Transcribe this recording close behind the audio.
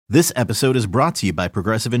This episode is brought to you by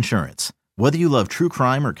Progressive Insurance. Whether you love true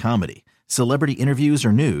crime or comedy, celebrity interviews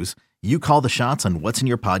or news, you call the shots on what's in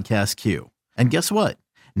your podcast queue. And guess what?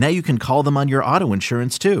 Now you can call them on your auto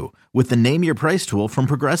insurance too with the Name Your Price tool from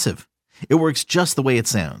Progressive. It works just the way it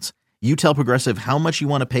sounds. You tell Progressive how much you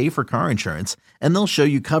want to pay for car insurance, and they'll show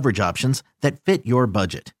you coverage options that fit your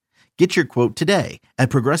budget. Get your quote today at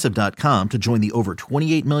Progressive.com to join the over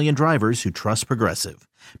 28 million drivers who trust Progressive.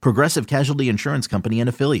 Progressive Casualty Insurance Company and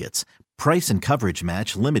Affiliates. Price and coverage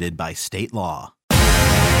match limited by state law.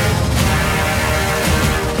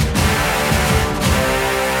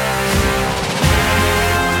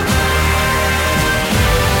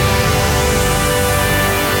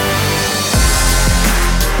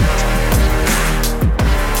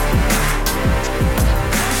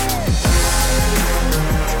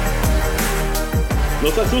 No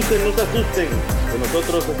se asusten, que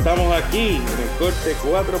nosotros estamos aquí en el Corte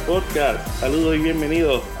 4 Podcast. Saludos y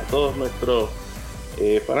bienvenidos a todos nuestros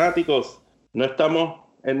fanáticos. No estamos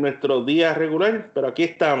en nuestro día regular, pero aquí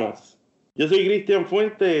estamos. Yo soy Cristian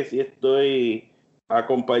Fuentes y estoy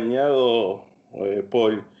acompañado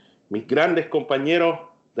por mis grandes compañeros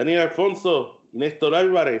Daniel Alfonso y Néstor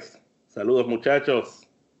Álvarez. Saludos, muchachos.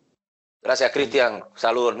 Gracias, Cristian.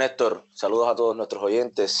 Saludos, Néstor. Saludos a todos nuestros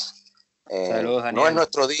oyentes. Saludos, Daniel. No es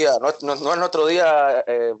nuestro día, no es nuestro día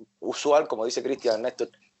usual, como dice Cristian, Néstor,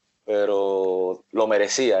 pero lo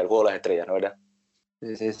merecía el juego de las estrellas, ¿no es verdad?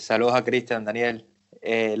 Sí, saludos a Cristian, Daniel.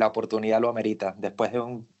 La oportunidad lo amerita. Después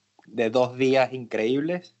de 2 días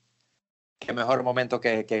increíbles, qué mejor momento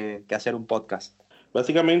que hacer un podcast.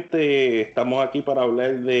 Básicamente estamos aquí para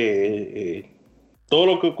hablar de todo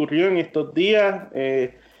lo que ocurrió en estos días,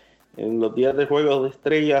 en los días de juegos de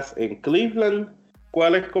estrellas en Cleveland.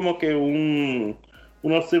 ¿Cuál es como que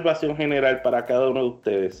una observación general para cada uno de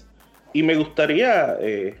ustedes? Y me gustaría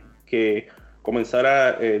que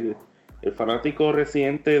comenzara el fanático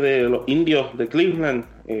residente de los Indios de Cleveland,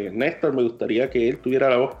 Néstor. Me gustaría que él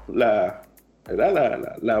tuviera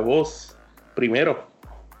la voz primero.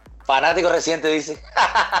 Fanático residente, dice.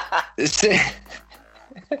 Sí.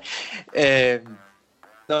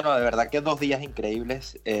 No, de verdad que 2 días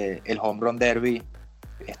increíbles. El Home Run Derby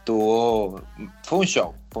fue un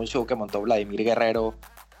show que montó Vladimir Guerrero,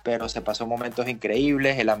 pero se pasó momentos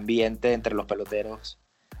increíbles. El ambiente entre los peloteros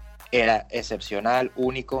era excepcional,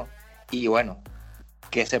 único, y bueno,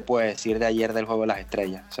 ¿qué se puede decir de ayer del Juego de las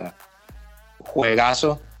Estrellas? O sea,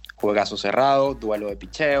 juegazo cerrado, duelo de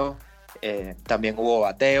picheo, también hubo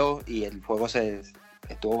bateo y el juego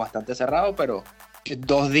estuvo bastante cerrado, pero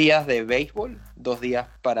 2 días de béisbol, 2 días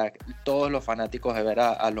para todos los fanáticos de ver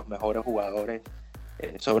a los mejores jugadores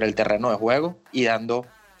sobre el terreno de juego y dando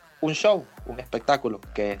un show, un espectáculo,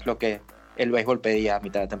 que es lo que el béisbol pedía a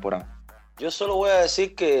mitad de temporada. Yo solo voy a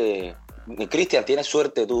decir que, Cristian, tienes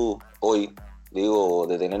suerte tú hoy, digo,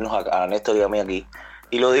 de tenernos a Néstor y a mí aquí.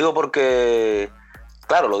 Y lo digo porque,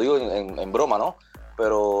 claro, lo digo en broma, ¿no?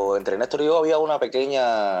 Pero entre Néstor y yo había una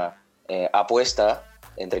pequeña apuesta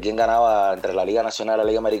entre quién ganaba entre la Liga Nacional y la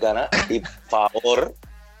Liga Americana, y por favor,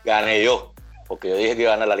 gané yo, porque yo dije que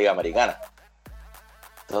iba a ganar la Liga Americana.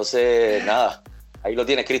 Entonces, nada, ahí lo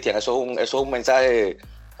tienes, Cristian. Eso es un mensaje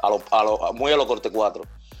muy a lo Corte 4.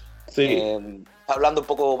 Sí. Hablando un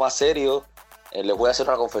poco más serio, les voy a hacer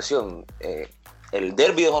una confesión. El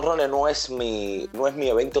derby de jonrones no es mi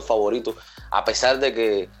evento favorito, a pesar de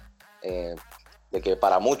que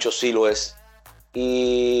para muchos sí lo es.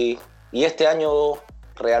 Y este año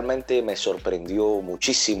realmente me sorprendió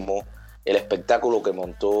muchísimo el espectáculo que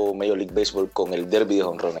montó Major League Baseball con el derby de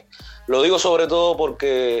jonrones. Lo digo sobre todo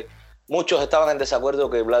porque muchos estaban en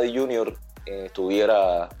desacuerdo que Vladdy Jr.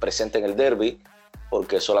 Estuviera presente en el derby,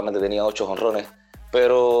 porque solamente tenía 8 jonrones.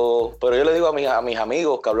 Pero yo le digo a mis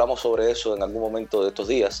amigos que hablamos sobre eso en algún momento de estos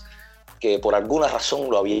días, que por alguna razón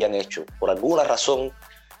lo habían hecho. Por alguna razón,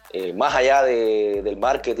 más allá del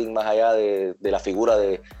marketing, más allá de la figura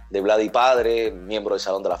de Vladdy padre, miembro del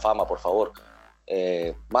Salón de la Fama, por favor.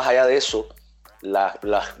 Más allá de eso,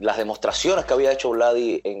 las demostraciones que había hecho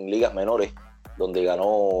Vladdy en ligas menores, donde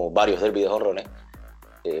ganó varios derbis de jonrones,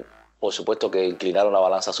 por supuesto que inclinaron la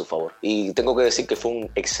balanza a su favor. Y tengo que decir que fue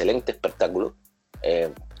un excelente espectáculo.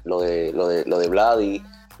 Lo de Vladdy,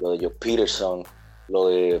 lo de Josh Peterson, lo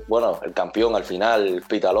de, bueno, el campeón al final,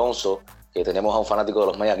 Pete Alonso, que tenemos a un fanático de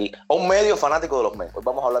los Mets aquí, a un medio fanático de los Mets. Hoy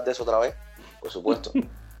vamos a hablar de eso otra vez, por supuesto.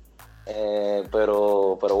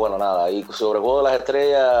 Pero bueno, nada. Y sobre el Juego de las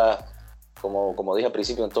Estrellas, como dije al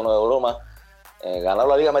principio en tono de broma, ganó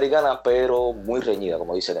la Liga Americana, pero muy reñida,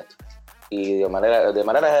 como dice Néstor. Y de manera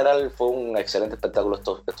general fue un excelente espectáculo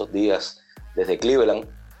estos días desde Cleveland,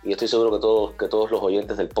 y estoy seguro que todos los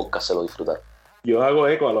oyentes del podcast se lo disfrutaron. Yo hago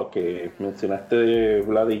eco a lo que mencionaste de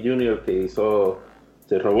Vladdy Jr., que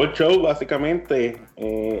se robó el show básicamente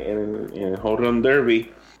en el Home Run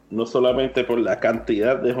Derby, no solamente por la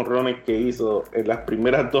cantidad de jonrones que hizo en las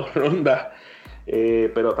primeras 2 rondas,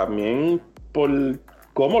 pero también por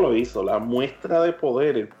cómo lo hizo, la muestra de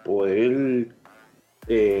poder, el poder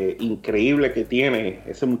increíble que tiene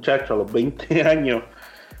ese muchacho a los 20 años,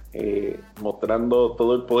 mostrando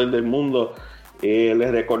todo el poder del mundo.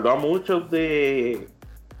 Les recordó a muchos de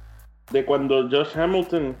cuando Josh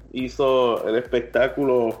Hamilton hizo el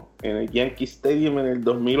espectáculo en el Yankee Stadium en el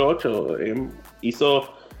 2008.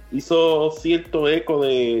 Hizo cierto eco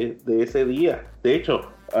de ese día. De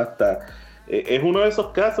hecho, hasta es uno de esos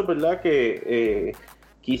casos, ¿verdad? Que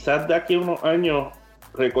quizás de aquí a unos años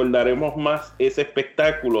recordaremos más ese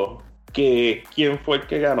espectáculo que quién fue el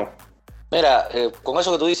que ganó. Mira, con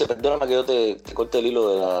eso que tú dices, perdóname que yo te corte el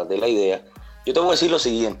hilo de la idea. Yo te voy a decir lo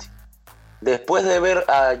siguiente. Después de ver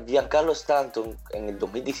a Giancarlo Stanton en el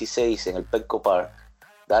 2016 en el Petco Park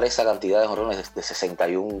dar esa cantidad de jonrones, de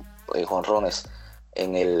 61 jonrones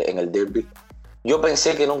en el Derby, yo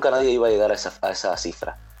pensé que nunca nadie iba a llegar a esa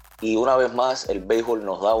cifra. Y una vez más el béisbol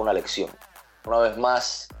nos da una lección. Una vez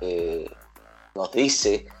más nos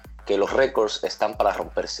dice que los récords están para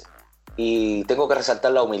romperse. Y tengo que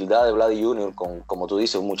resaltar la humildad de Vladdy Jr., como tú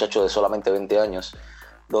dices, un muchacho de solamente 20 años,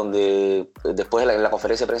 donde después en la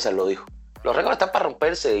conferencia de prensa él lo dijo. Los récords están para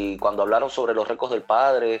romperse, y cuando hablaron sobre los récords del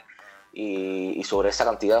padre y sobre esa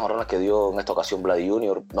cantidad de jonrones que dio en esta ocasión Vladdy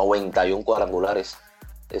Jr., 91 cuadrangulares,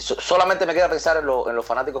 solamente me queda pensar en los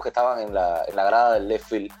fanáticos que estaban en la grada del left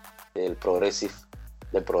field, del Progressive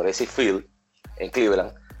Field en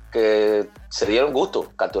Cleveland, que se dieron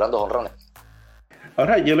gusto capturando jonrones.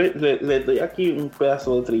 Ahora yo le doy aquí un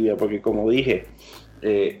pedazo de trivia, porque como dije,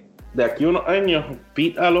 de aquí a unos años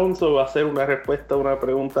Pete Alonso va a hacer una respuesta a una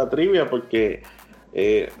pregunta trivia, porque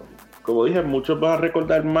como dije, muchos van a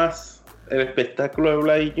recordar más el espectáculo de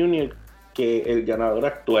Vladdy Jr. que el ganador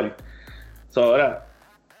actual. Ahora,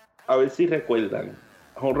 a ver si recuerdan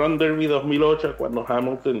Home Run Derby 2008, cuando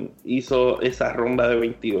Hamilton hizo esa ronda de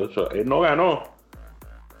 28. Él no ganó.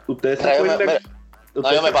 ¿Ustedes se acuerdan?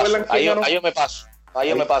 No, yo me paso. Ahí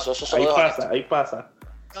yo me paso. Eso ahí pasa.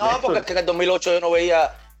 No, porque es que en el 2008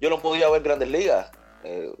 yo no podía ver Grandes Ligas.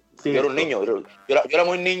 Yo era un niño. Yo era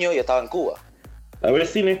muy niño y estaba en Cuba. A ver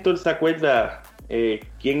si Néstor se acuerda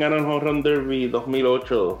quién ganó el Home Run Derby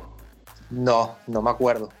 2008. No me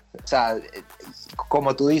acuerdo. O sea,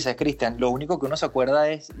 como tú dices, Cristian, lo único que uno se acuerda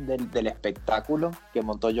es del espectáculo que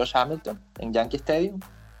montó Josh Hamilton en Yankee Stadium,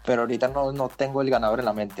 pero ahorita no tengo el ganador en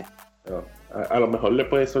la mente. No, a lo mejor le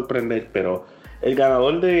puede sorprender, pero el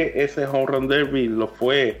ganador de ese Home Run Derby lo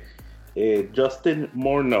fue Justin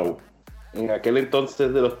Morneau, en aquel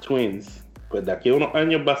entonces de los Twins. Pues de aquí a unos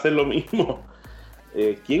años va a ser lo mismo.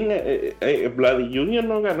 Vladdy Jr.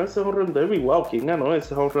 no ganó ese Home Run Derby. Wow, ¿quién ganó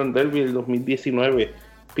ese Home Run Derby del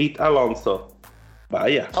 2019? Pete Alonso.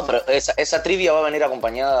 Vaya. No, pero esa trivia va a venir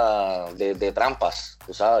acompañada de trampas,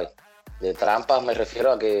 tú sabes. De trampas me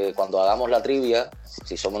refiero a que cuando hagamos la trivia,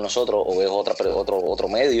 si somos nosotros o es otro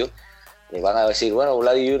medio, van a decir, bueno,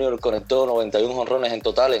 Vladdy Jr. conectó 91 jonrones en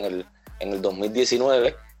total en el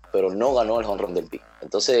 2019, pero no ganó el Home Run Derby.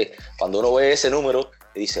 Entonces, cuando uno ve ese número,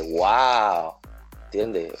 dice, wow,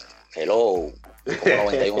 ¿entiendes? Hello, con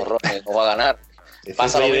 91 jonrones no va a ganar.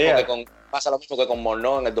 Pasa lo mismo que con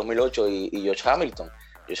Morneau en el 2008 y Josh Hamilton.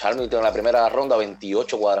 Josh Hamilton en la primera ronda,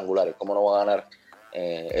 28 cuadrangulares. ¿Cómo no va a ganar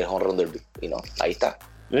el Home Run Derby? Y no, ahí está.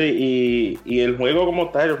 Y el juego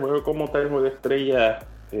como tal, el juego de estrella,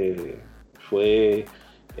 fue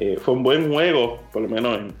un buen juego, por lo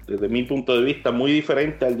menos desde mi punto de vista, muy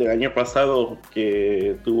diferente al del año pasado,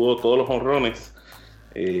 que tuvo todos los jonrones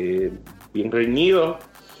bien reñidos.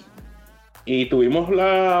 Y tuvimos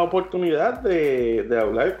la oportunidad de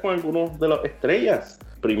hablar con algunos de las estrellas.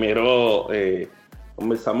 Primero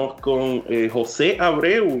comenzamos con José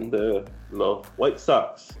Abreu de los White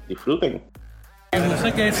Sox. Disfruten.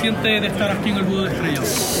 José, ¿qué siente de estar aquí en el Juego de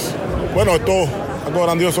Estrellas? Bueno, es algo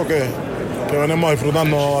grandioso que venimos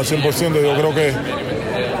disfrutando al 100%. Yo creo que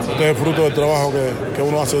este es fruto del trabajo que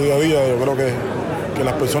uno hace día a día. Yo creo que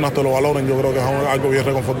las personas te lo valoren. Yo creo que es algo bien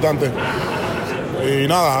reconfortante. Y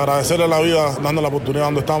nada, agradecerle a la vida dando la oportunidad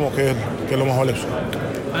donde estamos, que es lo más valioso.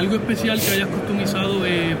 ¿Algo especial que hayas customizado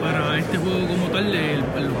para este juego como tal?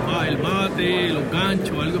 ¿El bate, los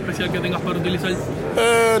ganchos? ¿Algo especial que tengas para utilizar?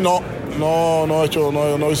 No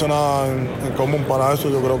hice nada en común para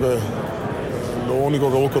eso. Yo creo que lo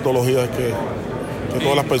único que busco todos los días es que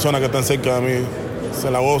todas las personas que estén cerca de mí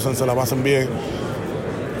se la gocen, se la pasen bien,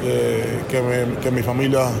 que mi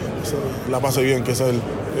familia la pase bien, que ese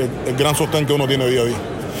es el gran sostén que uno tiene día a día.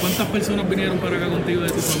 ¿Cuántas personas vinieron para acá contigo de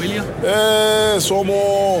tu familia?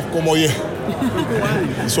 Somos como 10.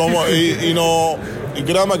 Y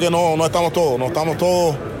créame que no estamos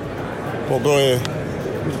todos porque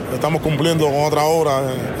estamos cumpliendo con otra obra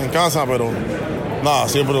en casa, pero nada,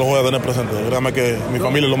 siempre los voy a tener presentes. Créame que mi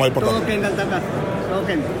familia es lo más importante. ¿Todo Kendall está acá?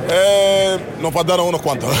 Nos faltaron unos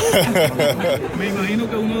cuantos. Me imagino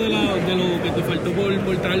que uno de lo que te faltó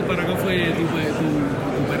por traer para acá fue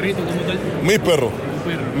tu perrito como tal. Mis perros.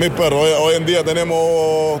 Hoy en día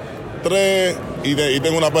tenemos 3 y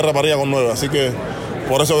tengo una perra parida con 9, así que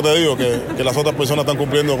por eso te digo que las otras personas están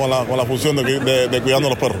cumpliendo con la función de cuidando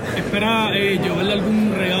a los perros. ¿Espera llevarle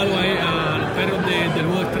algún regalo a los perros del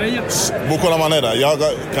Juego de Estrellas? Busco la manera. Ya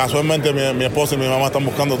casualmente mi esposa y mi mamá están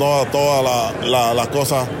buscando todas las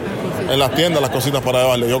cosas en las tiendas, las cositas para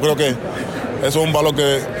llevarle. Yo creo que eso es un valor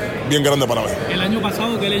que es bien grande para mí. ¿El año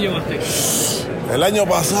pasado qué le llevaste? El año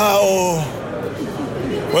pasado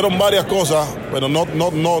fueron varias cosas, pero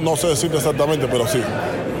no sé decirte exactamente, pero sí.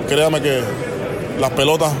 Créame que las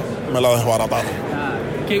pelotas me las desbarataron.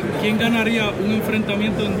 ¿Quién ganaría un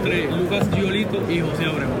enfrentamiento entre Lucas Giolito y José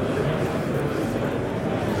Abreu?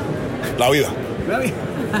 La vida.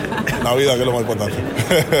 La vida, que es lo más importante.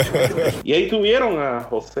 Y ahí tuvieron a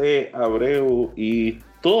José Abreu y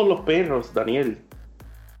todos los perros, Daniel.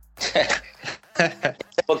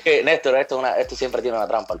 Porque, Néstor, esto siempre tiene una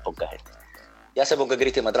trampa, el podcast. Ya sé por qué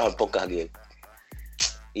Cristian me trajo el podcast aquí.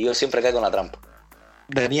 Y yo siempre caigo en la trampa.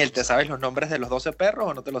 Daniel, ¿te sabes los nombres de los 12 perros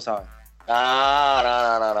o no te lo sabes?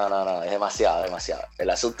 No. Es demasiado. El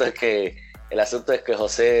asunto es que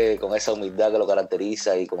José, con esa humildad que lo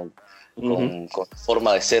caracteriza y con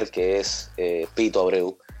forma de ser que es Pito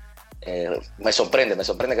Abreu, me sorprende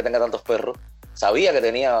que tenga tantos perros. Sabía que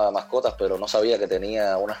tenía mascotas, pero no sabía que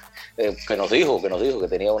tenía una que nos dijo que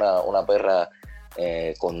tenía una perra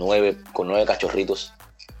con 9 cachorritos.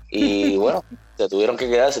 Y bueno, se tuvieron que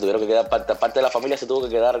quedar, parte de la familia se tuvo que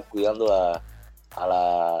quedar cuidando a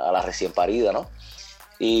la recién parida, ¿no?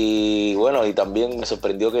 Y bueno, y también me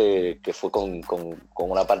sorprendió que fue con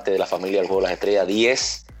una parte de la familia del Juego de las Estrellas,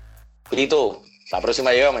 10. Pito, la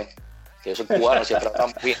próxima llévame, que yo soy cubano, siempre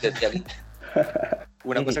hablamos bien desde aquí.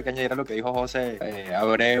 Una cosa que añadir a lo que dijo José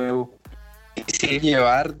Abreu, sí,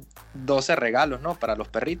 llevar 12 regalos, ¿no? Para los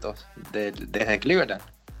perritos desde Cleveland.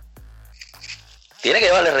 Tiene que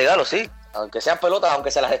llevarles regalos, sí, aunque sean pelotas,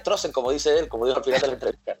 aunque se las destrocen, como dice él, como dijo al final de la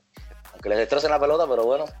entrevista. Aunque les destrocen la pelota, pero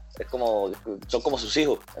bueno, son como sus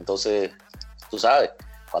hijos. Entonces, tú sabes,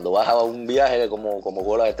 cuando vas a un viaje como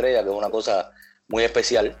Juego de las Estrellas, que es una cosa muy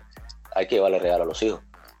especial, hay que llevarle regalo a los hijos.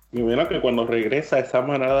 Y bueno, que cuando regresa esa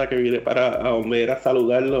manada que viene a donde era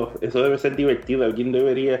saludarlo, eso debe ser divertido. Alguien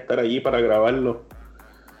debería estar allí para grabarlo.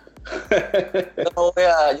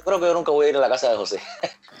 Yo creo que yo nunca voy a ir a la casa de José.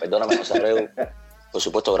 Perdóname, José Abreu. Por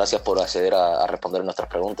supuesto, gracias por acceder a responder nuestras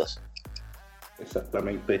preguntas.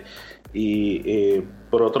 Exactamente. Y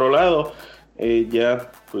por otro lado,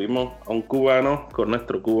 ya tuvimos a un cubano con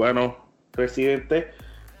nuestro cubano residente,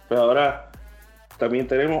 pero ahora también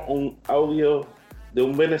tenemos un audio de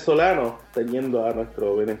un venezolano teniendo a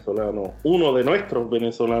nuestro venezolano, uno de nuestros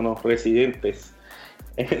venezolanos residentes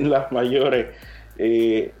en las mayores,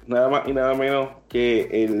 nada más y nada menos que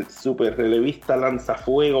el super relevista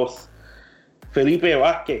lanzafuegos Felipe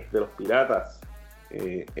Vázquez de los Piratas.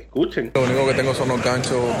 Escuchen. Lo único que tengo son los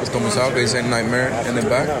ganchos customizados que dicen Nightmare en el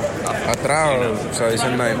back. Atrás, o sea,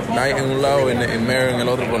 dicen Night en un lado y Mare en el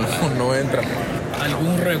otro, pero no entra.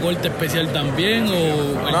 ¿Algún recorte especial también o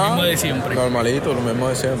el mismo de siempre? Normalito, lo mismo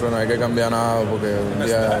de siempre, no hay que cambiar nada porque un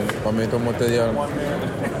día, para mí tomo este día,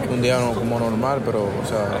 un día no como normal, pero o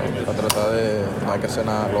sea, para tratar de, no hay que hacer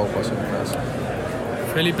nada loco así.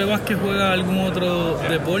 ¿Felipe Vázquez juega algún otro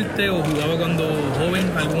deporte o jugaba cuando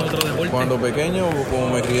joven algún otro deporte? Cuando pequeño, como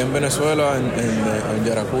me crié en Venezuela, en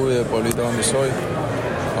Yaracuy, del pueblito donde soy,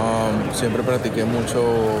 siempre practiqué mucho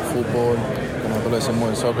fútbol, como nosotros le decimos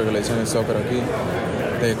el soccer, que le dicen el soccer aquí,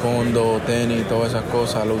 taekwondo, tenis, todas esas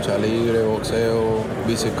cosas, lucha libre, boxeo,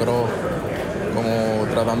 bicicross, como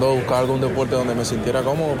tratando de buscar algún deporte donde me sintiera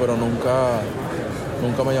cómodo, pero nunca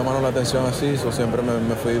me llamaron la atención así, siempre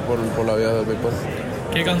me fui por la vía del béisbol.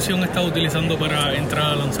 ¿Qué canción estás utilizando para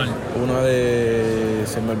entrar a lanzar? Una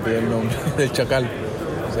se me olvidó el nombre, del Chacal,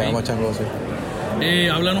 se llama Chango, sí.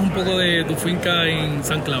 Háblanos un poco de tu finca en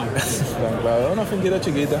San Clau. San Clau es una finquita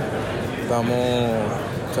chiquita, la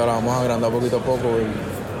vamos a agrandar poquito a poco,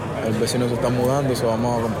 el vecino se está mudando,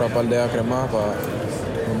 vamos a comprar un par de acres más para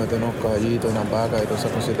meter unos caballitos, unas vacas y todas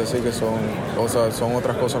esas cositas así, que son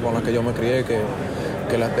otras cosas con las que yo me crié,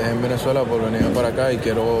 que las dejé en Venezuela por venir para acá y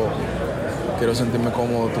quiero quiero sentirme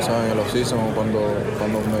cómodo, tú sabes, en el off-season, cuando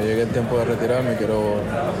me llegue el tiempo de retirarme, quiero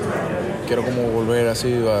como volver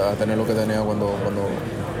así a tener lo que tenía cuando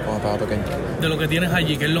estaba pequeño. De lo que tienes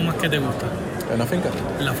allí, ¿qué es lo más que te gusta? ¿En la finca?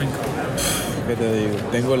 En la finca. ¿Qué te digo?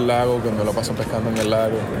 Tengo el lago, que me lo paso pescando en el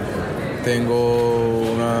lago. Tengo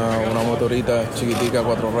una motorita chiquitica,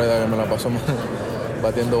 4 ruedas, que me la paso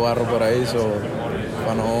batiendo barro por ahí,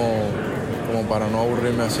 para no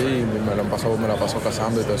aburrirme así, me la paso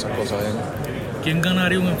cazando y todas esas cosas. ¿Quién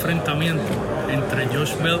ganaría un enfrentamiento entre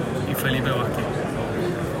Josh Bell y Felipe Vázquez?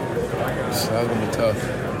 Está como tough.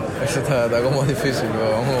 Eso está como difícil,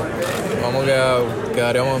 pero vamos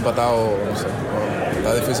quedaríamos empatados, no sé.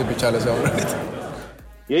 Está difícil picharle ese hombre.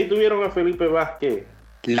 Y ahí tuvieron a Felipe Vázquez.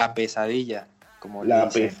 La pesadilla, como La le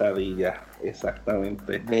dicen. pesadilla,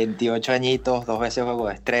 exactamente. 28 añitos, 2 veces Juego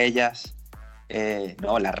de Estrellas.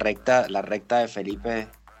 No, la recta de Felipe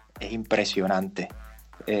es impresionante.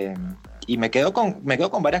 Y me quedo con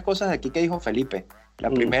varias cosas de aquí que dijo Felipe.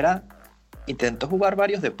 La primera, intentó jugar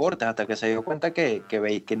varios deportes hasta que se dio cuenta que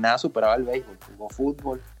nada superaba el béisbol. Jugó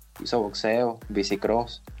fútbol, hizo boxeo,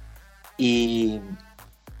 bicicross. Y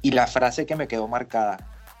la frase que me quedó marcada: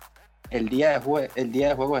 el día de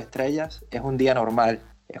Juego de Estrellas es un día normal,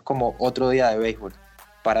 es como otro día de béisbol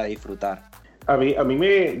para disfrutar. Yo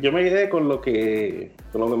me quedé con lo que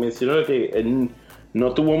mencionó, que él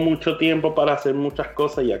no tuvo mucho tiempo para hacer muchas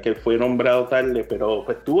cosas, ya que fue nombrado tarde, pero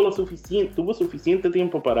pues tuvo suficiente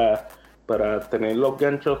tiempo para tener los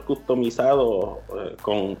ganchos customizados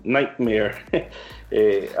con Nightmare.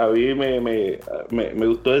 A mí me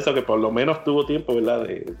gustó eso, que por lo menos tuvo tiempo, ¿verdad?,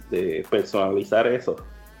 de personalizar eso.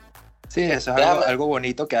 Sí, eso es algo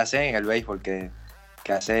bonito que hacen en el béisbol, que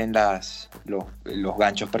hacen los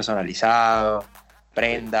ganchos personalizados,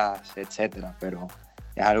 prendas, etcétera, pero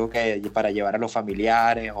es algo que para llevar a los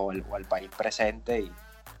familiares o al país presente,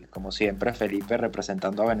 y como siempre Felipe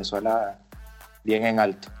representando a Venezuela bien en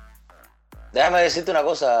alto. Déjame decirte una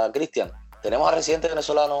cosa, Cristian. Tenemos a residentes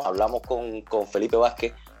venezolanos, hablamos con Felipe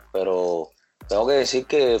Vázquez, pero tengo que decir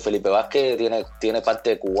que Felipe Vázquez tiene parte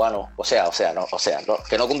de cubano,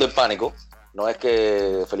 que no cunde el pánico. No es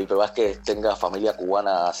que Felipe Vázquez tenga familia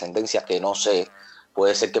cubana, ascendencia, que no sé,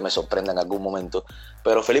 puede ser que me sorprenda en algún momento,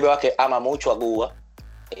 pero Felipe Vázquez ama mucho a Cuba.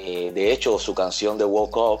 De hecho, su canción de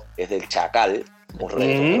Walk Up es del Chacal, un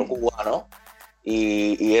reggaetonero cubano,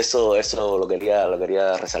 y eso lo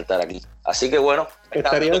quería resaltar aquí. Así que bueno,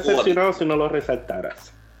 estaría decepcionado si no lo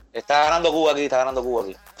resaltaras. Está ganando Cuba aquí.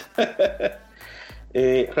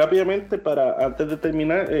 Rápidamente, antes de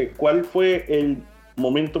terminar, ¿cuál fue el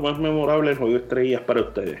momento más memorable del Juego de Estrellas para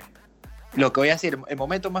ustedes? Lo que voy a decir, el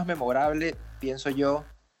momento más memorable, pienso yo,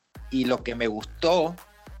 y lo que me gustó,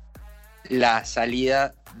 la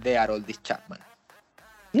salida de Aroldis Chapman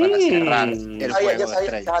para cerrar el Juego de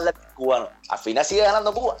Estrellas. Cubano. Al final sigue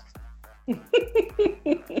ganando Cuba.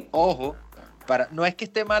 Ojo, no es que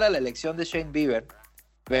esté mala la elección de Shane Bieber,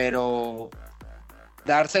 pero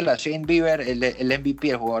dársela a Shane Bieber, el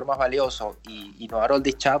MVP, el jugador más valioso, y no a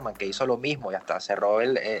Aroldis Chapman, que hizo lo mismo y hasta cerró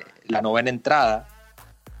la 9ª entrada,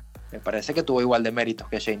 me parece que tuvo igual de méritos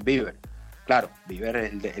que Shane Bieber. Claro, Bieber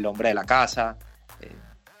es el hombre de la casa,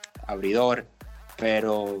 abridor,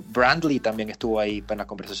 pero Brantley también estuvo ahí en la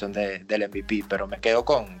conversación del MVP, pero me quedo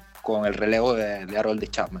con el relevo de Aroldis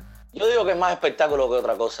Chapman. Yo digo que es más espectáculo que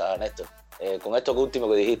otra cosa, Néstor. Con esto último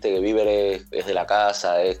que dijiste, que Bieber es de la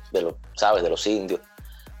casa, es de los indios.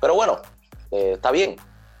 Pero bueno, está bien.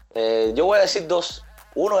 Yo voy a decir 2.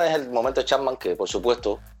 Uno es el momento de Chapman, que por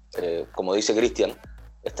supuesto, como dice Cristian,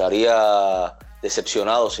 estaría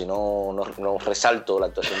decepcionado si no resalto la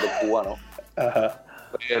actuación del cubano. Ajá.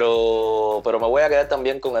 Pero me voy a quedar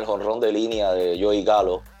también con el jonrón de línea de Joey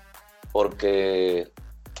Gallo, porque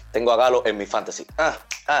tengo a Gallo en mi fantasy.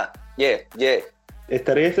 Yeah.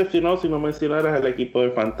 Estaría decepcionado si no mencionaras al equipo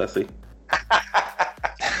de fantasy.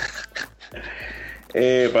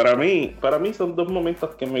 Para mí son 2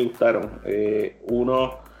 momentos que me gustaron.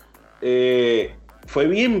 Uno fue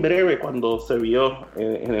bien breve cuando se vio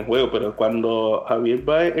en el juego, pero cuando Javier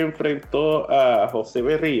Baez enfrentó a José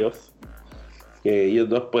Berríos, que ellos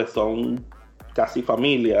dos pues son casi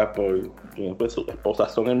familia, pues sus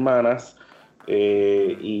esposas son hermanas,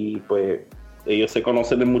 y pues ellos se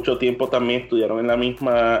conocen de mucho tiempo, también estudiaron en la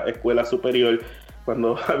misma escuela superior.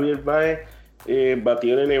 Cuando Javier Baez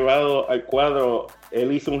batió el elevado al cuadro,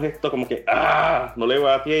 él hizo un gesto como que no le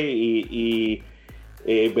batié, y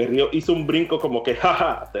Berrío hizo un brinco como que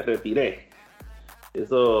jaja, te retiré.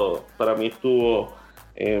 Eso para mí estuvo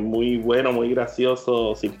muy bueno, muy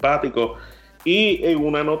gracioso, simpático. Y en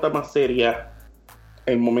una nota más seria,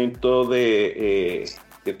 el momento de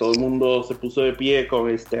que todo el mundo se puso de pie con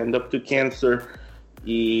el Stand Up to Cancer,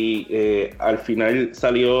 y al final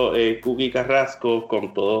salió Cookie Carrasco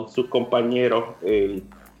con todos sus compañeros.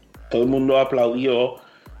 Todo el mundo aplaudió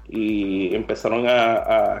y empezaron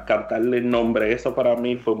a cantarle el nombre. Eso para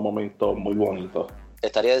mí fue un momento muy bonito.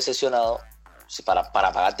 Estaría decepcionado para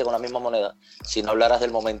pagarte con la misma moneda si no hablaras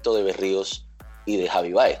del momento de Berríos y de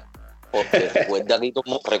Javi Baez, porque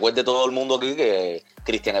recuerde todo el mundo aquí que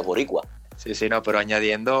Cristian es boricua. Sí, no, pero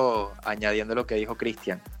añadiendo lo que dijo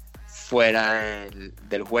Cristian, fuera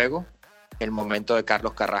del juego, el momento de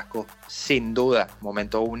Carlos Carrasco, sin duda,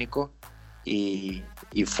 momento único, y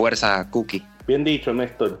fuerza a Cookie. Bien dicho,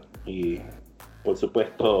 Néstor. Y por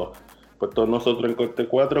supuesto, por todos nosotros en Corte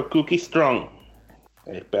 4, Cookie Strong.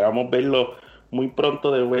 Esperamos verlo muy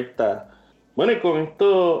pronto de vuelta. Bueno, y con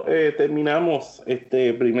esto terminamos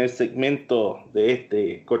este primer segmento de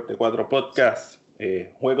este Corte 4 Podcast,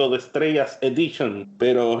 Juego de Estrellas Edition.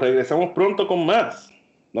 Pero regresamos pronto con más.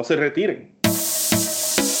 No se retiren.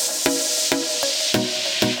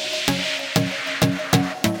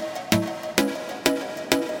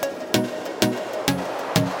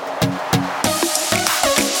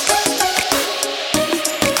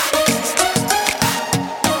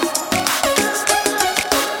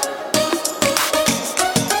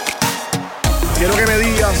 Quiero que me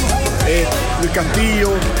digas, Luis Castillo,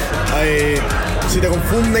 si te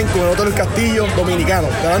confunden con el otro Luis Castillo dominicano.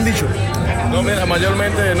 ¿Te lo han dicho? No, mira,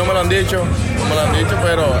 mayormente no me lo han dicho,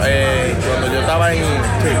 pero cuando yo estaba en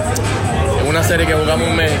una serie que jugamos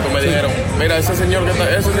en México, me dijeron, mira, ese señor que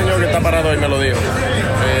está parado ahí me lo dijo.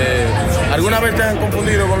 ¿Alguna vez te han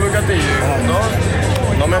confundido con Luis Castillo?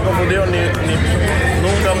 No me han confundido nunca.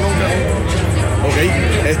 Ok,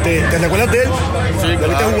 ¿te recuerdas de él? Sí, ¿Lo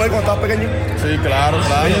viste jugar cuando estabas pequeño? Sí, claro.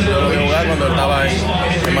 Yo lo vi jugar cuando estaba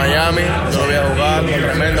en Miami, yo lo vi jugar, un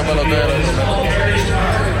tremendo pelotero.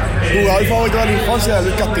 ¿Jugador favorito de la infancia de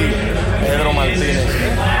Luis Castillo? Pedro Martínez.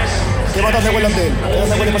 ¿Qué más te recuerdas de él? ¿Qué te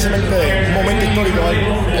recuerdas especialmente de él? Un momento histórico,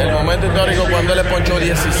 ¿vale? El momento histórico cuando él le ponchó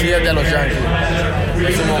 17 a los Yankees.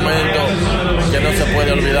 Es un momento que no se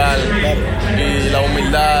puede olvidar. Y la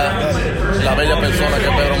humildad, la bella persona que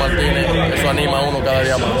es Pedro Martínez, eso anima a uno cada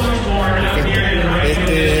día más.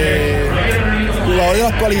 Perfecto. Jugador de la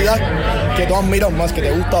actualidad que tú admiras más, que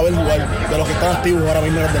te gusta ver jugar, de los que están activos ahora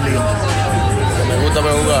mismo en la liga. Me gusta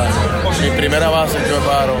ver jugar. Mi primera base yo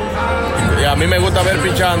paro. Y a mí me gusta ver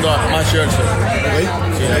pichando a Max Scherzer. Okay.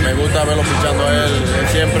 Sí, me gusta verlo pichando a él.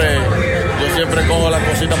 Yo siempre cojo la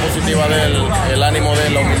cosita positiva de él, el ánimo de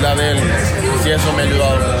él, la humildad de él. Y sí, eso me ha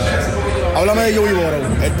ayudado. Háblame de Joey Votto.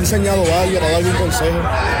 ¿Él te ha enseñado algo, te ha dado algún consejo?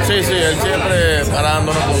 Sí, él siempre para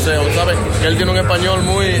dándonos consejos. ¿Sabes? Que él tiene un español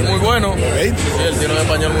muy bueno. Okay. Sí, él tiene un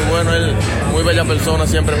español muy bueno. Él muy bella persona,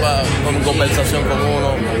 siempre va con conversación con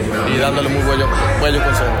uno y dándole muy bellos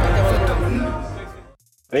consejos.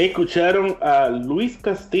 Ahí escucharon a Luis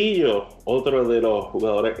Castillo, otro de los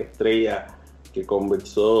jugadores estrella que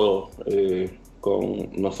conversó con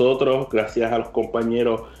nosotros, gracias a los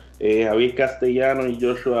compañeros Javier Castellano y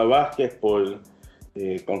Joshua Vázquez por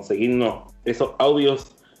conseguirnos esos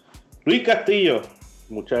audios. Luis Castillo,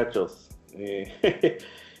 muchachos,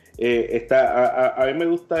 a mí me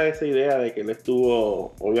gusta esa idea de que él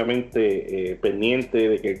estuvo obviamente pendiente,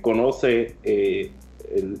 de que conoce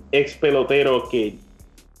el ex pelotero que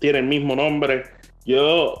tiene el mismo nombre.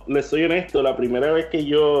 Yo les soy honesto, la primera vez que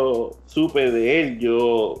yo supe de él,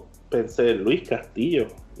 yo pensé, Luis Castillo,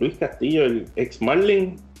 el ex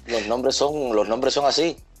Marlin. Los nombres son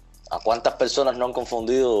así. ¿A cuántas personas no han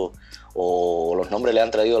confundido o los nombres le han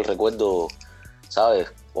traído el recuerdo,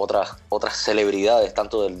 sabes? Otras celebridades,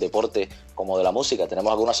 tanto del deporte como de la música.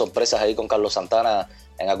 Tenemos algunas sorpresas ahí con Carlos Santana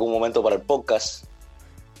en algún momento para el podcast,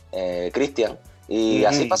 Cristian. Y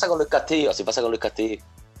así pasa con Luis Castillo,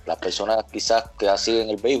 Las personas quizás que siguen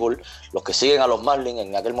el béisbol, los que siguen a los Marlins,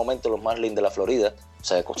 en aquel momento los Marlins de la Florida,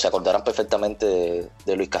 se acordarán perfectamente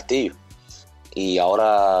de Luis Castillo. Y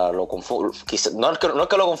ahora lo confunden. No es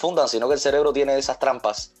que lo confundan, sino que el cerebro tiene esas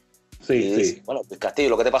trampas. Sí, y dice, sí. bueno, Luis Castillo,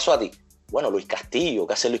 ¿lo que te pasó a ti? Bueno, Luis Castillo,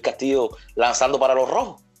 ¿qué hace Luis Castillo lanzando para los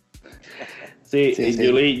rojos? Sí.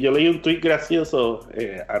 Yo leí un tuit gracioso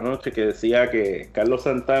anoche que decía que Carlos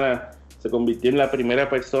Santana se convirtió en la primera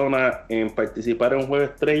persona en participar en un juego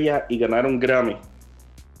estrella y ganar un Grammy.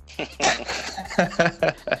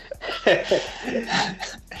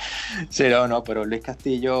 Sí, no, pero Luis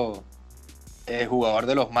Castillo, jugador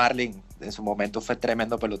de los Marlins, en su momento fue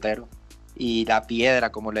tremendo pelotero. Y la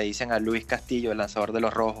piedra, como le dicen a Luis Castillo, el lanzador de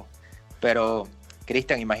los rojos. Pero,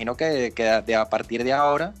 Cristian, imagino que a partir de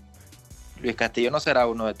ahora, Luis Castillo no será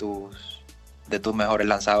uno de tus mejores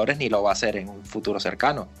lanzadores, ni lo va a ser en un futuro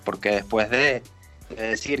cercano, porque después de Es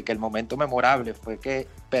decir, que el momento memorable fue que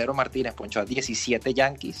Pedro Martínez ponchó a 17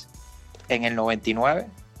 Yankees en el 99.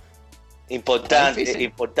 Importante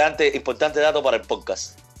dato para el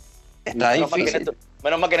podcast. Está difícil.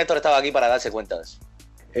 Menos mal que Néstor estaba aquí para darse cuenta de eso.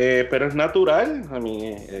 Pero es natural, a mí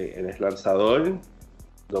él es lanzador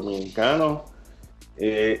dominicano,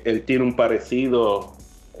 él tiene un parecido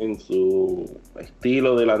en su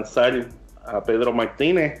estilo de lanzar a Pedro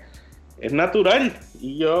Martínez, es natural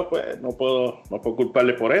y yo pues no puedo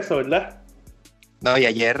culparle por eso, ¿verdad? No, y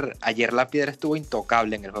ayer la Piedra estuvo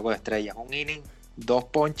intocable en el Juego de Estrellas, un inning, 2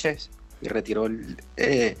 ponches y retiró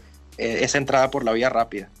esa entrada por la vía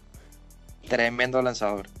rápida. Tremendo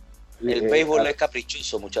lanzador. El béisbol es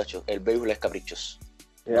caprichoso, muchachos. El béisbol es caprichoso.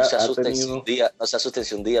 No se asusten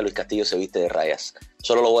si un día Luis Castillo se viste de rayas.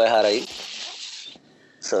 Solo lo voy a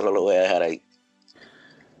dejar ahí.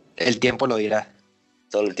 El tiempo lo dirá.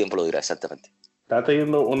 Todo el tiempo lo dirá, exactamente. Está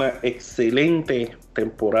teniendo una excelente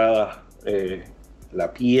temporada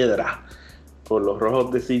la Piedra con los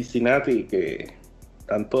Rojos de Cincinnati, que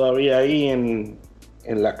están todavía ahí en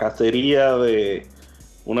la cacería de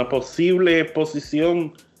una posible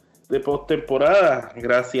posición de postemporada,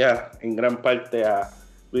 gracias en gran parte a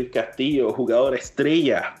Luis Castillo, jugador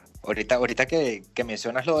estrella. Ahorita que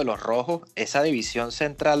mencionas lo de los Rojos, esa división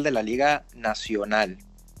central de la Liga Nacional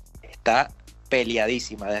está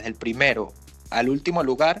peleadísima. Desde el primero al último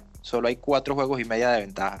lugar, solo hay 4 juegos y medio de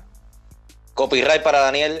ventaja. Copyright para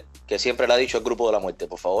Daniel, que siempre le ha dicho el grupo de la muerte,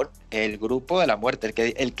 por favor. El grupo de la muerte,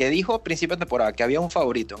 el que dijo a principio de temporada que había un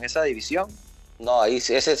favorito en esa división. No, ahí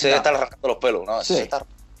ese se está arrancando los pelos, no, ese se está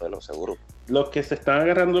arrancando los pelos, seguro. Los que se están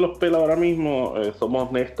agarrando los pelos ahora mismo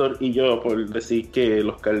somos Néstor y yo, por decir que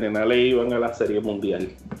los Cardenales iban a la Serie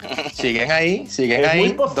Mundial. Siguen ahí.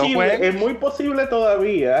 Es muy posible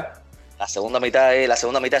todavía. La segunda mitad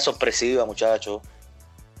es sorpresiva, muchachos.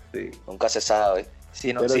 Sí. Nunca se sabe.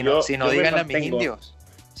 Si no digan a mis indios.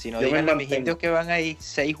 Si no digan a mis indios que van ahí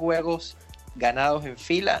 6 juegos ganados en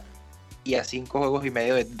fila y a 5 juegos y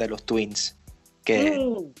medio de los Twins, que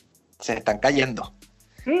se están cayendo.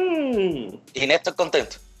 Y Néstor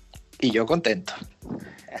contento. Y yo contento.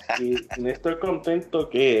 Y Néstor contento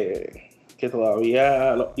que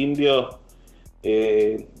todavía los indios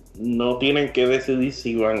no tienen que decidir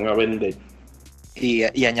si van a vender. Y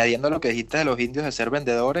añadiendo lo que dijiste de los indios de ser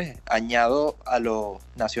vendedores, añado a los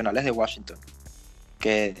Nacionales de Washington,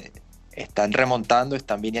 que están remontando,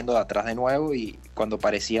 están viniendo de atrás de nuevo y cuando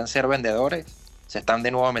parecían ser vendedores, se están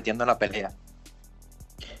de nuevo metiendo en la pelea.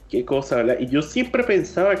 Qué cosa, ¿verdad? Y yo siempre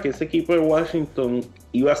pensaba que ese equipo de Washington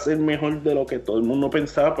iba a ser mejor de lo que todo el mundo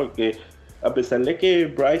pensaba, porque a pesar de que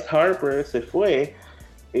Bryce Harper se fue,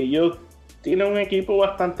 ellos tienen un equipo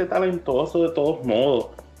bastante talentoso de todos modos.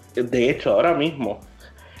 De hecho, ahora mismo,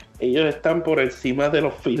 ellos están por encima de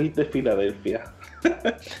los Phillies de Filadelfia.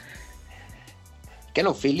 Que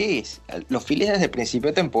los Phillies desde el principio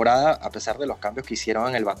de temporada, a pesar de los cambios que hicieron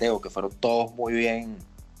en el bateo, que fueron todos muy bien,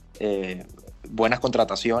 buenas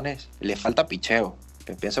contrataciones, le falta picheo.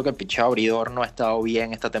 Yo pienso que el picheo abridor no ha estado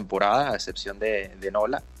bien esta temporada, a excepción de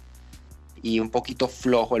Nola, y un poquito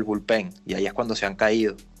flojo el bullpen, y ahí es cuando se han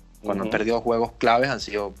caído. Cuando han perdido juegos claves han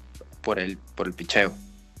sido por el picheo.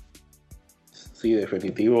 Sí,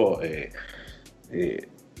 definitivo.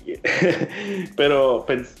 Pero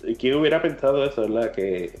 ¿quién hubiera pensado eso, verdad?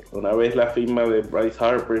 Que una vez la firma de Bryce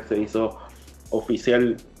Harper se hizo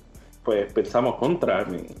oficial, pues pensamos contra.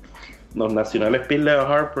 Los Nacionales pierden a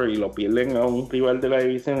Harper y lo pierden a un rival de la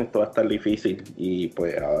división, esto va a estar difícil. Y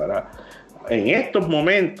pues ahora, en estos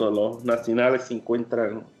momentos, los Nacionales se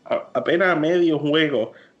encuentran apenas a medio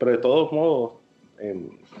juego, pero de todos modos, el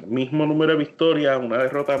mismo número de victorias, una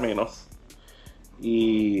derrota menos.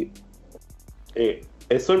 Y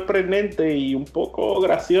es sorprendente y un poco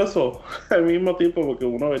gracioso al mismo tiempo, porque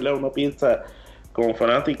uno piensa como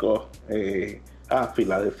fanático,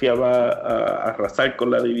 Filadelfia va a arrasar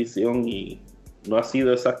con la división, y no ha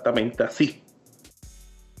sido exactamente así.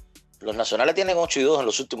 Los Nacionales tienen 8-2 en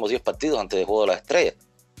los últimos 10 partidos antes del Juego de las Estrellas.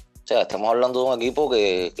 O sea, estamos hablando de un equipo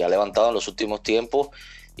que ha levantado en los últimos tiempos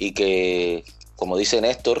y que, como dice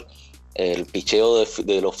Néstor, el picheo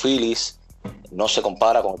de los Phillies no se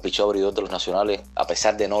compara con el picheo abridor de los Nacionales, a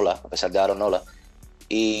pesar de Aaron Nola.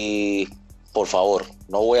 Y por favor,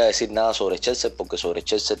 no voy a decir nada sobre Scherzer, porque sobre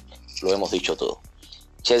Scherzer lo hemos dicho todo.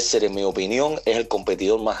 Scherzer, en mi opinión, es el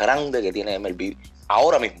competidor más grande que tiene MLB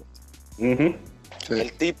ahora mismo. Sí.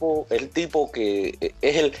 El tipo que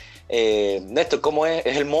es el Néstor, ¿cómo es?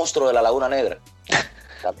 Es el monstruo de la Laguna Negra.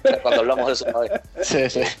 Cuando hablamos de eso una vez.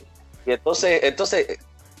 Sí. Y entonces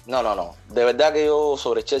no. De verdad que yo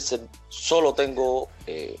sobre Scherzer solo tengo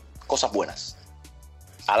cosas buenas.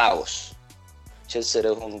 Halagos. Scherzer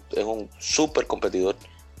es un súper competidor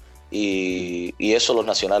y eso los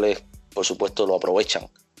nacionales, por supuesto, lo aprovechan.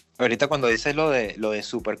 Ahorita cuando dices lo de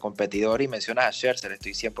super competidor y mencionas a Scherzer,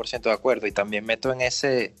 estoy 100% de acuerdo, y también meto en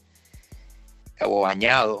ese, o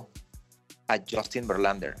añado a Justin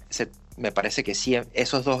Verlander. Me parece que sí,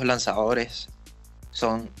 esos dos lanzadores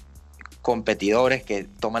son competidores que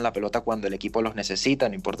toman la pelota cuando el equipo los necesita,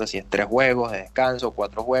 no importa si es 3 juegos de descanso,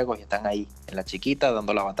 4 juegos, y están ahí en la chiquita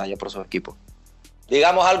dando la batalla por su equipo.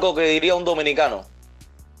 Digamos algo que diría un dominicano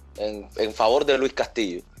en favor de Luis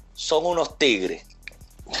Castillo: son unos tigres.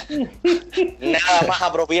 Nada más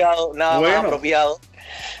apropiado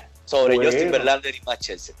sobre Justin Verlander y Matt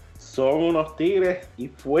Scherzer. Son unos tigres y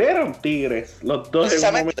fueron tigres los dos en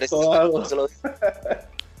un momento dado.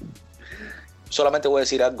 Solamente voy a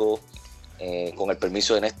decir algo, con el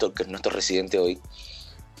permiso de Néstor, que es nuestro residente hoy,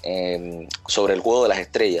 sobre el juego de las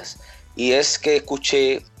estrellas. Y es que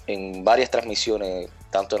escuché en varias transmisiones,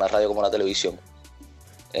 tanto en la radio como en la televisión,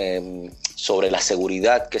 sobre la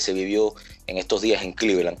seguridad que se vivió en estos días en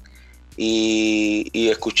Cleveland. Y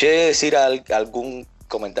escuché decir a algún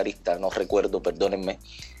comentarista, no recuerdo, perdónenme,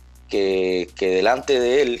 que delante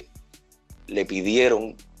de él le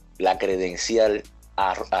pidieron la credencial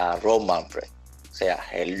a Rob Manfred. O sea,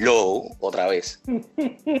 hello, otra vez.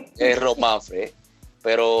 Es Rob Manfred.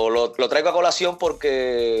 Pero lo traigo a colación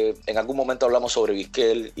porque en algún momento hablamos sobre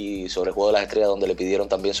Vizquel y sobre el juego de las estrellas, donde le pidieron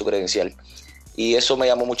también su credencial. Y eso me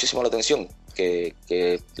llamó muchísimo la atención, que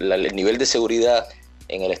el nivel de seguridad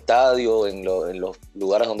en el estadio, en los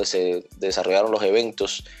lugares donde se desarrollaron los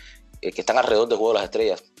eventos, que están alrededor del Juego de las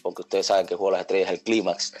Estrellas, porque ustedes saben que el Juego de las Estrellas es el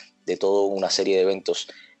clímax de toda una serie de eventos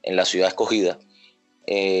en la ciudad escogida.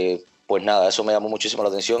 Pues nada, eso me llamó muchísimo la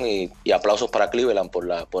atención y aplausos para Cleveland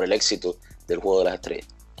por el éxito del Juego de las Estrellas.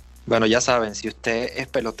 Bueno, ya saben, si usted es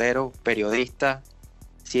pelotero, periodista,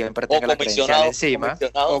 siempre tenga la credencial encima,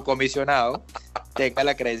 o comisionado, tenga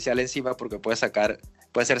la credencial encima, porque puede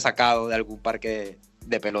ser sacado de algún parque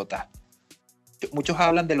de pelota. Muchos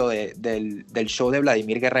hablan de del show de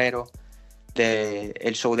Vladimir Guerrero,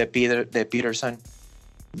 del show de Peterson,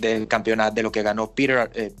 del campeonato, de lo que ganó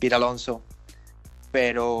Pete Alonso,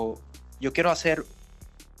 pero yo quiero hacer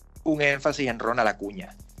un énfasis en Ronald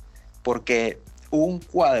Acuña, porque hubo un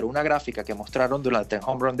cuadro, una gráfica que mostraron durante el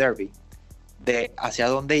Home Run Derby de hacia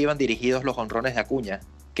dónde iban dirigidos los honrones de Acuña,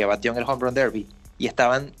 que batió en el Home Run Derby, y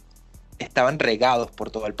estaban regados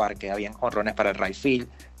por todo el parque. Habían jonrones para el right field,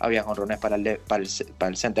 habían jonrones para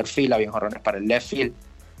el center field, habían jonrones para el left field.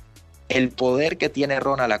 El poder que tiene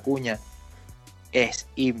Ronald Acuña es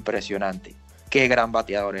impresionante. Qué gran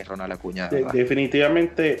bateador es Ronald Acuña, ¿verdad?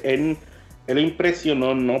 Definitivamente él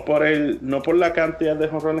impresionó, no por la cantidad de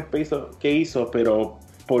jonrones que hizo, pero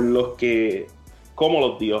por cómo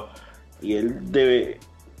los dio. Y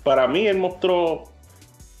para mí él mostró,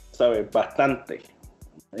 ¿sabes?, bastante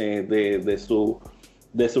de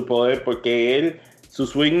su poder, porque su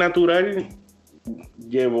swing natural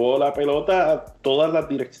llevó la pelota a todas las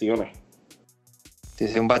direcciones. Sí,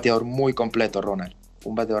 es un bateador muy completo, Ronald.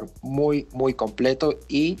 Un bateador muy, muy completo,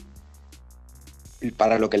 y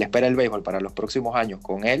para lo que le espera el béisbol para los próximos años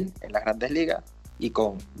con él en las Grandes Ligas, y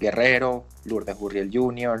con Guerrero, Lourdes Gurriel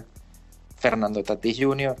Jr., Fernando Tatis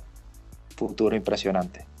Jr., futuro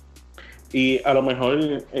impresionante. Y a lo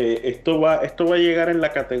mejor esto va a llegar en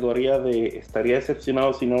la categoría de estaría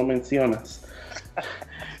decepcionado si no lo mencionas.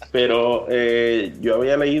 Pero yo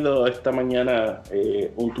había leído esta mañana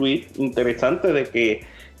un tweet interesante de que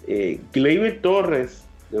Gleyber Torres,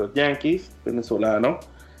 de los Yankees, venezolano,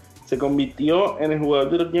 se convirtió en el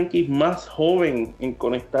jugador de los Yankees más joven en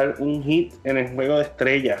conectar un hit en el Juego de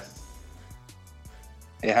Estrellas.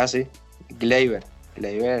 Es así. Gleyber.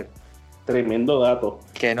 Tremendo dato.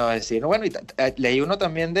 ¿Qué no decir? Bueno, leí uno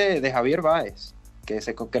también de Javier Báez, que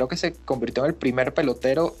creo que se convirtió en el primer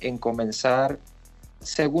pelotero en comenzar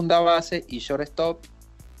segunda base y shortstop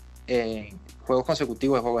en juegos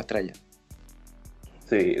consecutivos de Juego de Estrellas.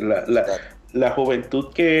 Sí, la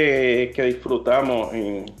juventud que disfrutamos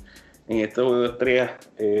en este Juego de Estrellas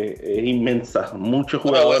es inmensa. Muchos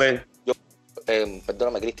jugadores...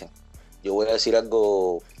 Perdóname, Cristian. Yo voy a decir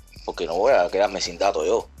algo porque no voy a quedarme sin datos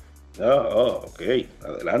yo. Ok,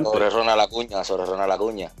 adelante. Sobre Ronald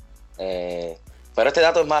Acuña. Pero este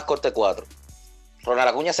dato es más corte 4. Ronald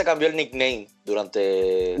Acuña se cambió el nickname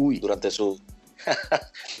durante su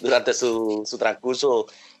transcurso,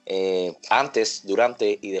 antes,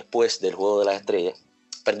 durante y después del Juego de las Estrellas.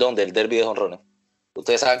 Perdón, del Derby de jonrones.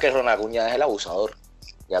 Ustedes saben que Ronald Acuña es el abusador.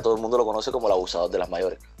 Ya todo el mundo lo conoce como el abusador de las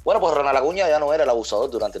mayores. Bueno, pues Ronald Acuña ya no era el abusador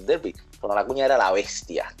durante el Derby. Ronald Acuña era la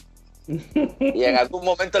bestia. Y en algún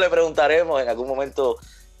momento le preguntaremos,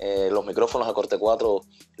 los micrófonos de Corte 4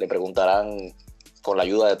 le preguntarán, con la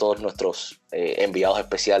ayuda de todos nuestros enviados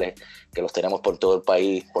especiales, que los tenemos por todo el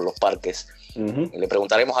país, por los parques, le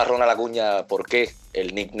preguntaremos a Ronald Acuña por qué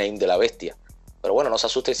el nickname de la bestia. Pero bueno, no se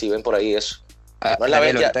asusten si ven por ahí eso. No es la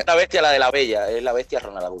bestia la de la bella, es la bestia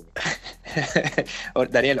Ronald Acuña.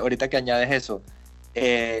 Daniel, ahorita que añades eso,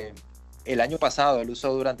 el año pasado él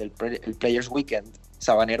usó durante el Players Weekend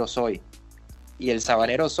Sabanero Soy, y el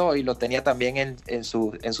Sabanero Soy lo tenía también en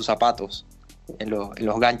sus zapatos, en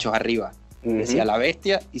los ganchos arriba. Decía la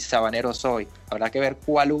bestia y Sabanero Soy. Habrá que ver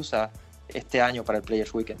cuál usa este año para el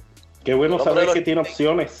Players Weekend. Qué bueno saber que tiene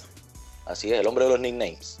opciones. Así es, el hombre de los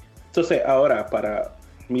nicknames. Entonces, ahora, para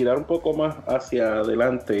mirar un poco más hacia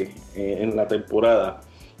adelante en la temporada,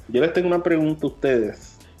 yo les tengo una pregunta a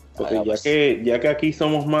ustedes. Porque ya que aquí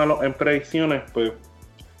somos malos en predicciones, pues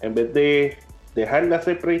en vez de dejar de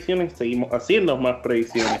hacer predicciones, seguimos haciendo más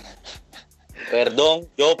predicciones. Perdón,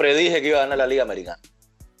 yo predije que iba a ganar la Liga Americana.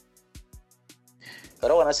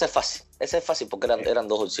 Pero bueno, ese es fácil porque eran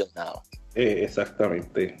dos opciones nada más.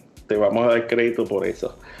 Exactamente. Te vamos a dar crédito por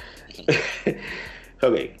eso.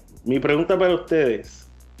 Ok, mi pregunta para ustedes: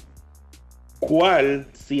 ¿cuál,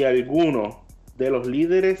 si alguno, de los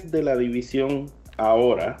líderes de la división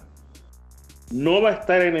ahora no va a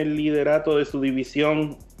estar en el liderato de su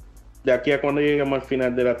división de aquí a cuando lleguemos al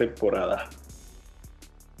final de la temporada?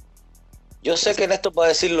 Yo sé que Néstor va a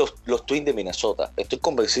decir los Twins de Minnesota. Estoy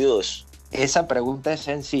convencido de eso. Esa pregunta es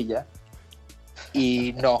sencilla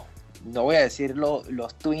y no voy a decir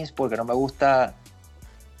los Twins porque no me gusta,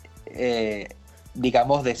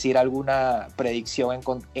 digamos, decir alguna predicción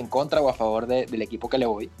en contra o a favor del equipo que le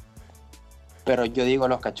voy, pero yo digo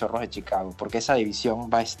los Cachorros de Chicago porque esa división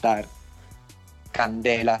va a estar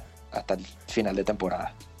candela hasta el final de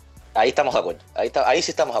temporada. Ahí estamos de acuerdo, ahí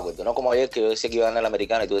sí estamos de acuerdo, no como ayer que yo decía que iba a ganar la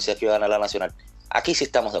Americana y tú decías que iba a ganar la Nacional. Aquí sí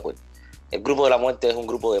estamos de acuerdo. El grupo de la muerte es un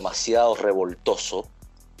grupo demasiado revoltoso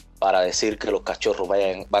para decir que los Cachorros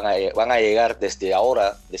van a llegar desde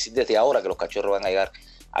ahora, decir desde ahora que los Cachorros van a llegar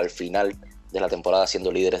al final de la temporada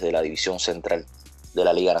siendo líderes de la división central de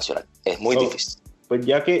la Liga Nacional. Es muy difícil. Pues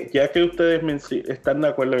ya que ustedes están de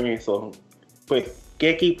acuerdo en eso, pues,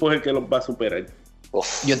 ¿qué equipo es el que los va a superar?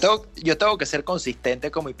 Yo tengo que ser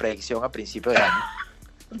consistente con mi predicción a principio de año.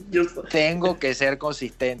 Tengo que ser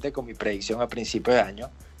consistente con mi predicción a principio de año.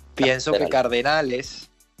 Pienso que Cardenales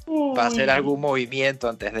va a hacer algún movimiento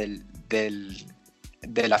antes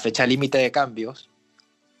de la fecha límite de cambios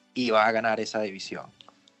y va a ganar esa división.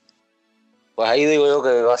 Pues ahí digo yo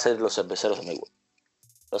que va a ser los Cerveceros de Milwaukee.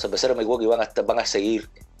 Los Cerveceros de Milwaukee van a seguir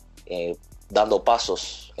dando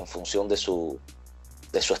pasos en función de su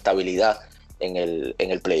estabilidad en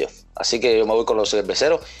el playoff. Así que yo me voy con los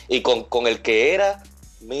Cerveceros y con el que era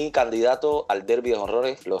mi candidato al derbi de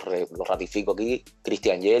jonrones, lo ratifico aquí,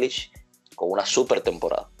 Christian Yelich, con una super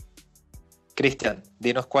temporada. Christian,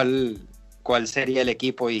 dinos cuál sería el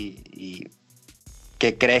equipo y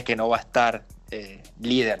qué crees que no va a estar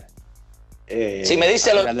líder. Si me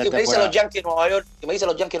dice los Yankees de Nueva York,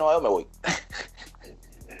 me voy.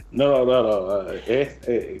 No.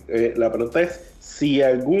 La pregunta es si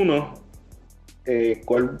alguno,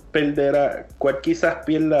 cuál quizás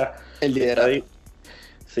pierda el liderato.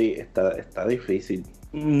 Sí, está difícil.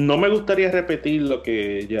 No me gustaría repetir lo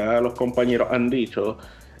que ya los compañeros han dicho.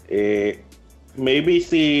 Maybe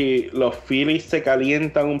si los Phillies se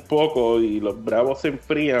calientan un poco y los Bravos se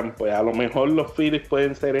enfrían, pues a lo mejor los Phillies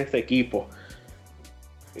pueden ser ese equipo.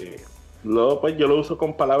 Luego pues yo lo uso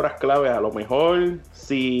con palabras claves. A lo mejor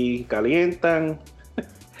si calientan,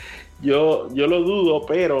 yo lo dudo,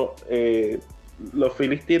 pero los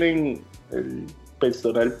Phillies tienen el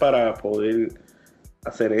personal para poder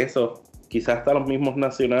hacer eso, quizás hasta los mismos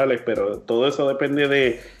nacionales, pero todo eso depende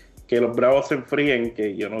de que los Bravos se enfríen,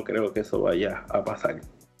 que yo no creo que eso vaya a pasar.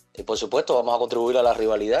 Y por supuesto vamos a contribuir a la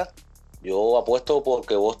rivalidad. Yo apuesto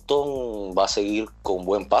porque Boston va a seguir con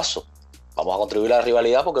buen paso. Vamos a contribuir a la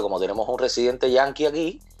rivalidad porque como tenemos un residente Yankee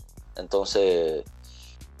aquí, entonces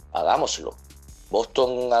hagámoslo.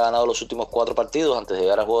 Boston ha ganado los últimos 4 partidos antes de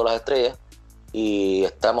llegar al Juego de las Estrellas y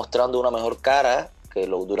está mostrando una mejor cara que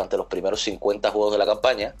durante los primeros 50 juegos de la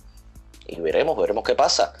campaña, y veremos qué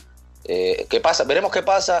pasa. Veremos qué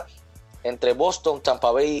pasa entre Boston, Tampa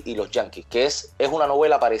Bay y los Yankees, que es una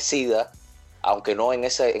novela parecida, aunque no en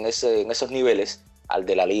esos niveles, al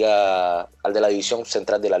de la división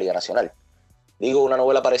central de la Liga Nacional. Digo una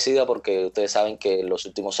novela parecida porque ustedes saben que en los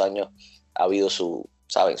últimos años ha habido su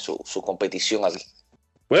competición aquí.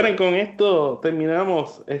 Bueno, y con esto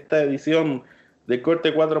terminamos esta edición de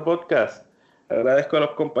Corte 4 Podcast. Agradezco a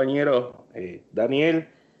los compañeros Daniel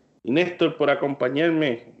y Néstor por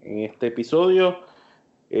acompañarme en este episodio.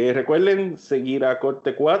 Recuerden seguir a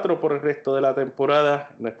Corte 4 por el resto de la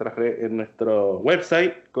temporada en nuestro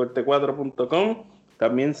website, corte4.com.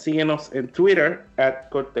 También síguenos en Twitter,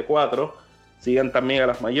 @Corte4. Sigan también a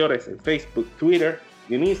las mayores en Facebook, Twitter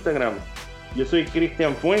y en Instagram. Yo soy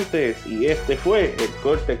Cristian Fuentes y este fue el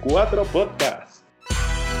Corte 4 Podcast.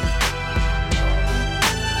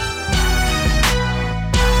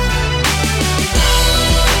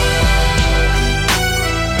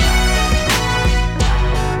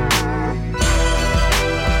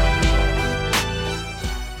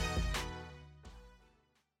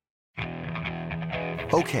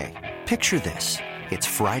 Okay, picture this. It's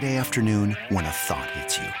Friday afternoon when a thought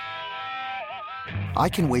hits you. I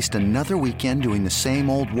can waste another weekend doing the same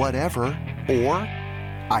old whatever, or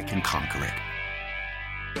I can conquer it.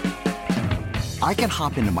 I can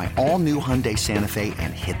hop into my all-new Hyundai Santa Fe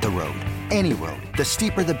and hit the road. Any road. The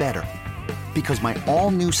steeper, the better. Because my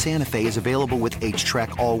all-new Santa Fe is available with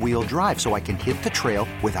H-Track all-wheel drive, so I can hit the trail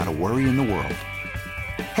without a worry in the world.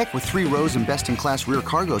 Heck, with 3 rows and best-in-class rear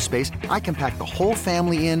cargo space, I can pack the whole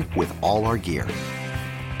family in with all our gear.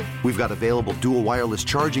 We've got available dual wireless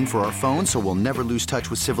charging for our phones, so we'll never lose touch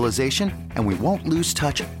with civilization, and we won't lose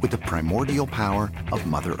touch with the primordial power of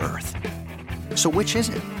Mother Earth. So which is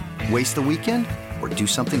it? Waste the weekend or do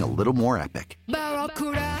something a little more epic?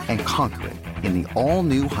 And conquer it in the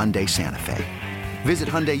all-new Hyundai Santa Fe. Visit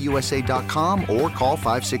HyundaiUSA.com or call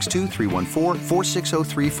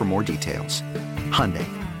 562-314-4603 for more details. Hyundai,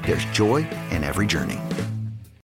 there's joy in every journey.